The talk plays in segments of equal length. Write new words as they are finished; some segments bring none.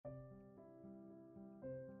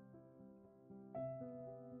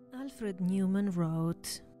Alfred Neumann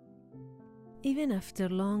wrote, "Even after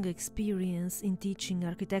long experience in teaching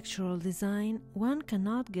architectural design, one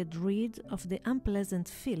cannot get rid of the unpleasant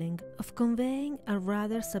feeling of conveying a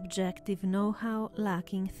rather subjective know-how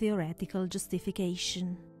lacking theoretical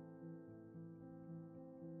justification."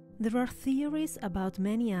 There are theories about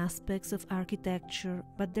many aspects of architecture,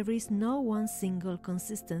 but there is no one single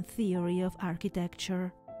consistent theory of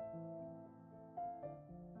architecture.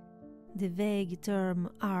 The vague term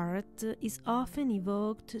art is often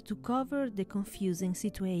evoked to cover the confusing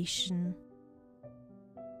situation.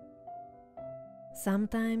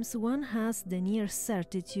 Sometimes one has the near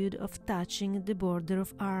certitude of touching the border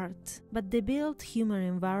of art, but the built human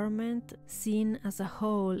environment, seen as a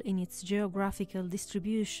whole in its geographical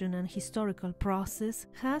distribution and historical process,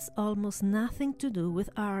 has almost nothing to do with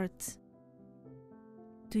art.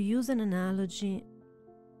 To use an analogy,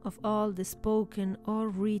 of all the spoken or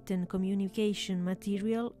written communication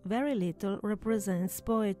material, very little represents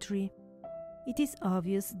poetry. It is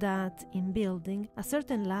obvious that, in building, a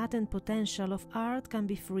certain latent potential of art can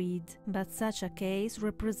be freed, but such a case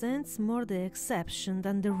represents more the exception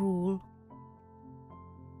than the rule.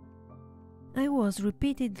 I was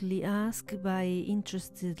repeatedly asked by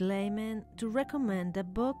interested laymen to recommend a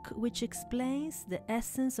book which explains the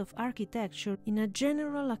essence of architecture in a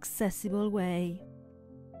general, accessible way.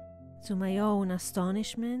 To my own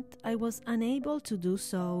astonishment, I was unable to do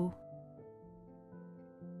so.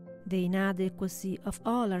 The inadequacy of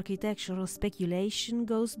all architectural speculation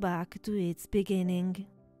goes back to its beginning.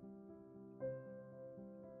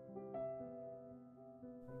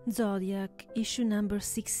 Zodiac, issue number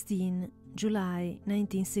 16, July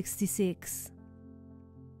 1966.